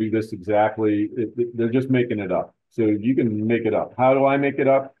 and they got to do this exactly, they're just making it up. So you can make it up. How do I make it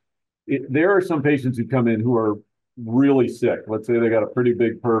up? There are some patients who come in who are really sick. Let's say they got a pretty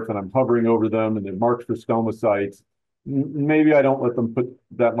big perf and I'm hovering over them and they're marked for stomacytes. Maybe I don't let them put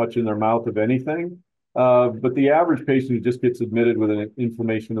that much in their mouth of anything. But the average patient who just gets admitted with an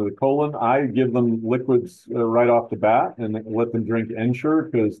inflammation of the colon, I give them liquids right off the bat and let them drink Ensure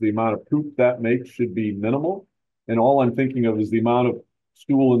because the amount of poop that makes should be minimal. And all I'm thinking of is the amount of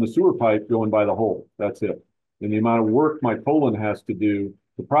stool in the sewer pipe going by the hole. That's it. And the amount of work my colon has to do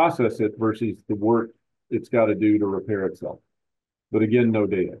to process it versus the work it's got to do to repair itself. But again, no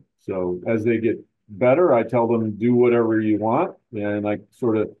data. So as they get better, I tell them do whatever you want, and I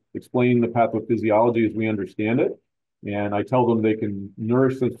sort of explain the pathophysiology as we understand it. And I tell them they can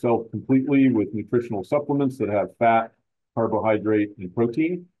nourish themselves completely with nutritional supplements that have fat, carbohydrate, and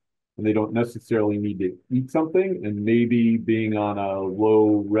protein. And they don't necessarily need to eat something. And maybe being on a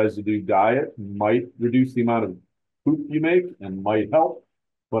low residue diet might reduce the amount of poop you make and might help,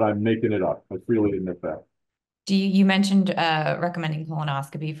 but I'm making it up. I freely admit that. You mentioned recommending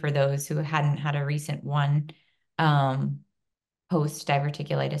colonoscopy for those who hadn't had a recent one um, post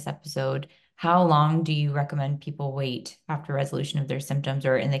diverticulitis episode. How long do you recommend people wait after resolution of their symptoms,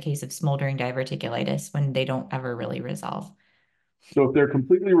 or in the case of smoldering diverticulitis, when they don't ever really resolve? So if they're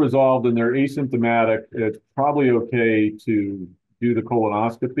completely resolved and they're asymptomatic, it's probably okay to do the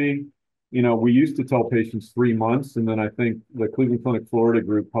colonoscopy. We used to tell patients 3 months, and then I think the Cleveland Clinic Florida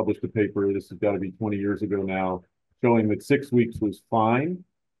group published a paper, this has got to be 20 years ago now, showing that 6 weeks was fine.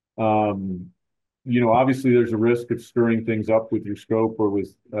 Um, Obviously there's a risk of stirring things up with your scope or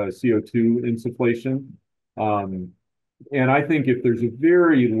with CO2 insufflation. Um, and I think if there's a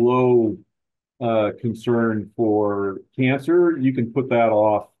very low concern for cancer, you can put that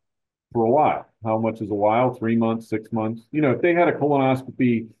off for a while. How much is a while? 3 months, 6 months? If they had a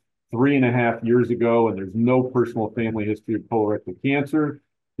colonoscopy 3.5 years ago and there's no personal family history of colorectal cancer,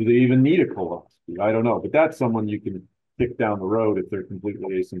 do they even need a colonoscopy? I don't know, but that's someone you can kick down the road if they're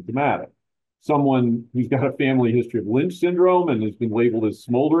completely asymptomatic. Someone who's got a family history of Lynch syndrome and has been labeled as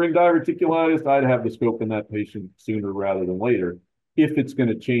smoldering diverticulitis, I'd have the scope in that patient sooner rather than later if it's going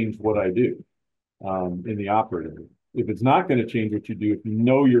to change what I do in the operating room. If it's not going to change what you do, if you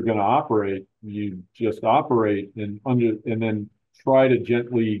know you're going to operate, you just operate and then try to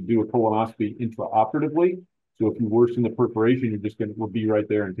gently do a colonoscopy intraoperatively. So if you worsen the perforation, you're just going to be right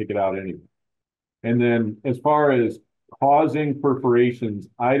there and take it out anyway. And then as far as causing perforations,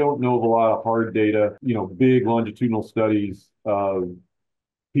 I don't know of a lot of hard data, big longitudinal studies of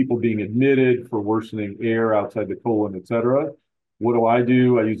people being admitted for worsening air outside the colon, et cetera. What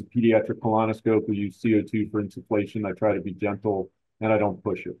do? I use a pediatric colonoscope. We use CO2 for insufflation. I try to be gentle and I don't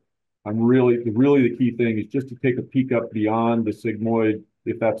push it. Really the key thing is just to take a peek up beyond the sigmoid.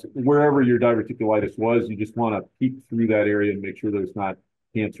 If that's wherever your diverticulitis was, you just want to peek through that area and make sure there's not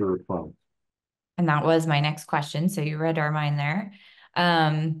cancer or Crohn's. And that was my next question. So you read our mind there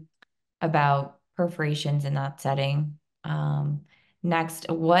um, about perforations in that setting. Next,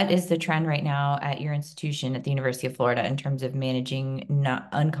 what is the trend right now at your institution at the University of Florida in terms of managing not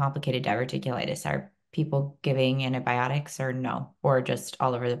uncomplicated diverticulitis? Are people giving antibiotics or no, or just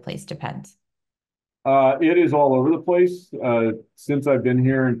all over the place? Depends. It is all over the place. Since I've been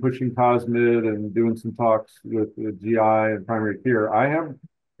here and pushing COSMID and doing some talks with the GI and primary care, I have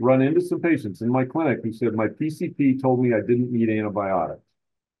run into some patients in my clinic who said my PCP told me I didn't need antibiotics.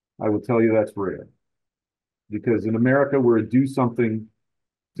 I will tell you that's rare because in America, we're a do something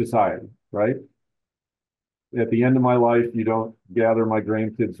society, right? At the end of my life, you don't gather my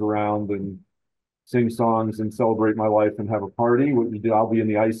grandkids around and sing songs and celebrate my life and have a party. What you do, I'll be in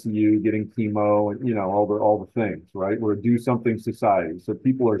the ICU getting chemo and all the things, right? We're a do something society. So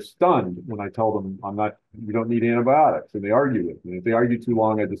people are stunned when I tell them you don't need antibiotics, and they argue with me. If they argue too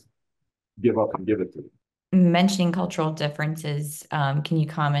long, I just give up and give it to them. Mentioning cultural differences, can you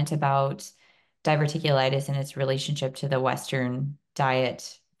comment about diverticulitis and its relationship to the Western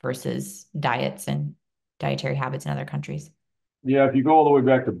diet versus diets and dietary habits in other countries? Yeah, if you go all the way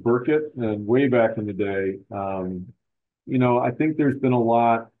back to Burkitt and way back in the day, I think there's been a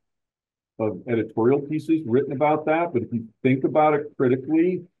lot of editorial pieces written about that. But if you think about it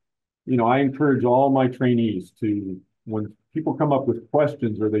critically, I encourage all my trainees to, when people come up with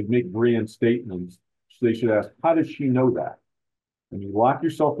questions or they make grand statements, they should ask, how does she know that? And you lock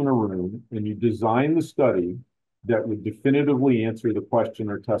yourself in a room and you design the study that would definitively answer the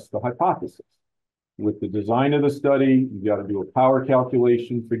question or test the hypothesis. With the design of the study, you got to do a power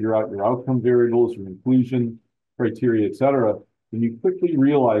calculation, figure out your outcome variables, your inclusion criteria, et cetera. And you quickly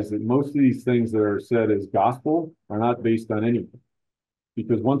realize that most of these things that are said as gospel are not based on anything.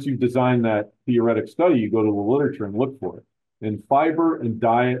 Because once you've designed that theoretic study, you go to the literature and look for it. And fiber and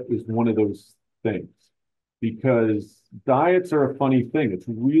diet is one of those things. Because diets are a funny thing. It's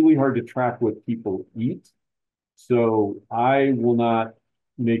really hard to track what people eat. So I will not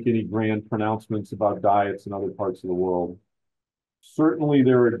make any grand pronouncements about diets in other parts of the world. Certainly,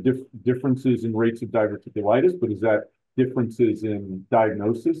 there are differences in rates of diverticulitis, but is that differences in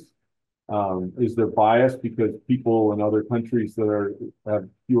diagnosis? Is there bias because people in other countries that have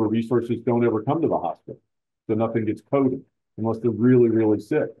fewer resources don't ever come to the hospital? So nothing gets coded unless they're really, really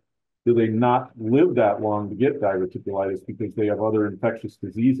sick. Do they not live that long to get diverticulitis because they have other infectious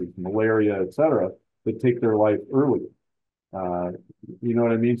diseases, malaria, et cetera, that take their life earlier? Uh, you know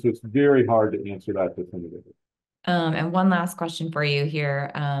what I mean? So it's very hard to answer that definitively. And one last question for you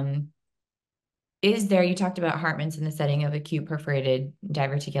here. You talked about Hartman's in the setting of acute perforated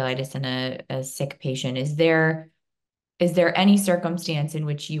diverticulitis in a sick patient. Is there any circumstance in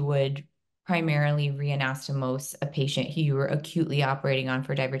which you would primarily reanastomose a patient who you were acutely operating on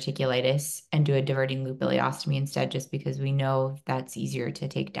for diverticulitis and do a diverting loop ileostomy instead, just because we know that's easier to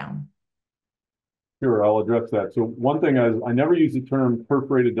take down? Sure, I'll address that. So one thing is I never use the term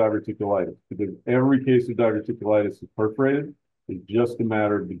perforated diverticulitis because every case of diverticulitis is perforated. It's just a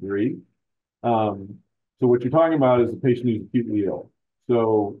matter of degree. Um, so what you're talking about is a patient who's acutely ill.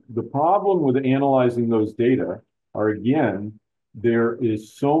 So the problem with analyzing those data are, again, there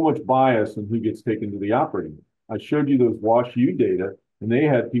is so much bias in who gets taken to the operating room. I showed you those WashU data, and they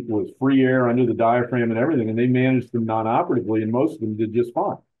had people with free air under the diaphragm and everything, and they managed them non-operatively, and most of them did just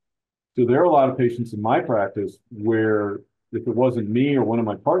fine. So there are a lot of patients in my practice where if it wasn't me or one of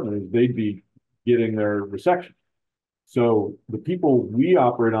my partners, they'd be getting their resection. So the people we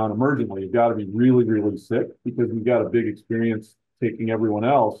operate on emergently have got to be really, really sick because we've got a big experience taking everyone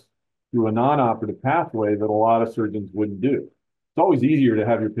else through a non-operative pathway that a lot of surgeons wouldn't do. It's always easier to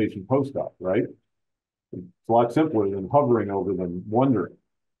have your patient post-op, right? It's a lot simpler than hovering over them, wondering.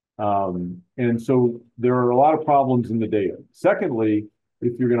 And so there are a lot of problems in the data. Secondly,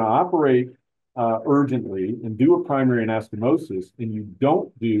 if you're going to operate urgently and do a primary anastomosis and you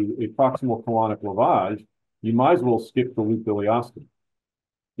don't do a proximal colonic lavage, you might as well skip the loop ileostomy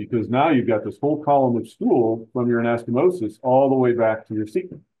because now you've got this whole column of stool from your anastomosis all the way back to your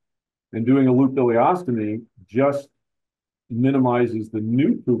cecum. And doing a loop ileostomy just minimizes the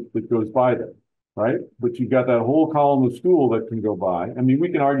new poop that goes by there, right? But you've got that whole column of stool that can go by. I mean, we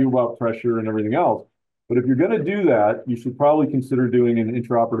can argue about pressure and everything else, but if you're going to do that, you should probably consider doing an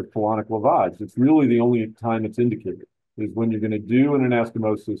intraoperative colonic lavage. It's really the only time it's indicated is when you're going to do an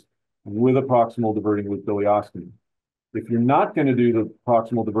anastomosis with a proximal diverting loop ileostomy. If you're not going to do the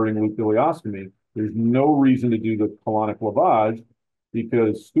proximal diverting loop ileostomy, there's no reason to do the colonic lavage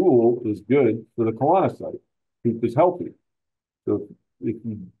because stool is good for the colonocyte. Poop is healthy. So if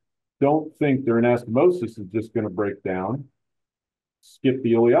you don't think their anastomosis is just going to break down, skip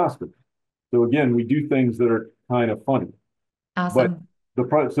the ileostomy. So again, we do things that are kind of funny. But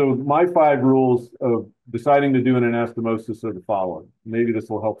Awesome. so my 5 rules of deciding to do an anastomosis are the following. Maybe this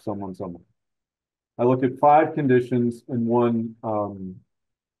will help someone somewhere. I look at 5 conditions and one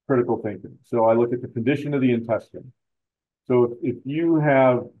critical thinking. So I look at the condition of the intestine. So if you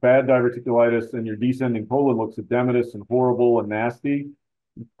have bad diverticulitis and your descending colon looks edematous and horrible and nasty,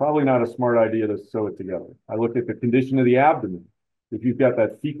 it's probably not a smart idea to sew it together. I look at the condition of the abdomen. If you've got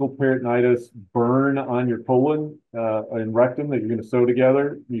that fecal peritonitis burn on your colon and rectum that you're going to sew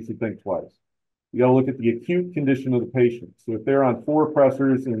together, you should think twice. You got to look at the acute condition of the patient. So if they're on 4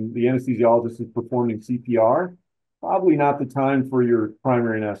 pressors and the anesthesiologist is performing CPR, probably not the time for your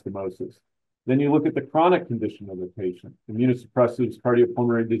primary anastomosis. Then you look at the chronic condition of the patient, immunosuppressives,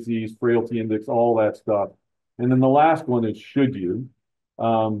 cardiopulmonary disease, frailty index, all that stuff. And then the last one is should you.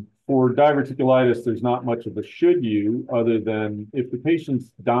 For diverticulitis, there's not much of a should you other than if the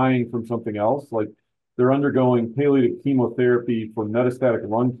patient's dying from something else, like they're undergoing palliative chemotherapy for metastatic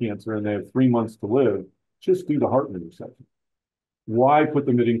lung cancer and they have 3 months to live, just do the Hartman resection. Why put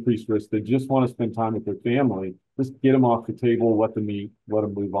them at increased risk? They just want to spend time with their family. Just get them off the table, let them eat, let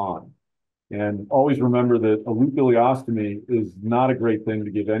them move on. And always remember that a loop ileostomy is not a great thing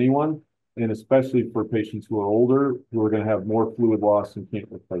to give anyone, and especially for patients who are older, who are going to have more fluid loss and can't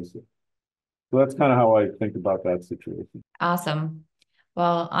replace it. So that's kind of how I think about that situation. Awesome.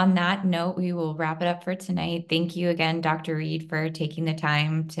 Well, on that note, we will wrap it up for tonight. Thank you again, Dr. Reed, for taking the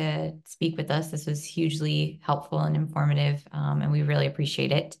time to speak with us. This was hugely helpful and informative, and we really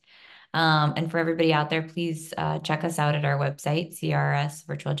appreciate it. And for everybody out there, please check us out at our website,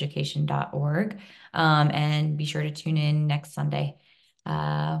 crsvirtualeducation.org, and be sure to tune in next Sunday.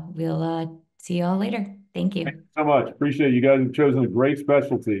 We'll see you all later. Thank Thank you. you so much. Appreciate it. You guys have chosen a great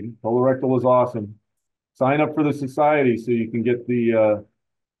specialty. Colorectal is awesome. Sign up for the society so you can get the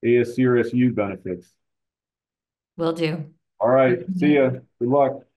ASCRSU benefits. Will do. All right. See ya. Good luck.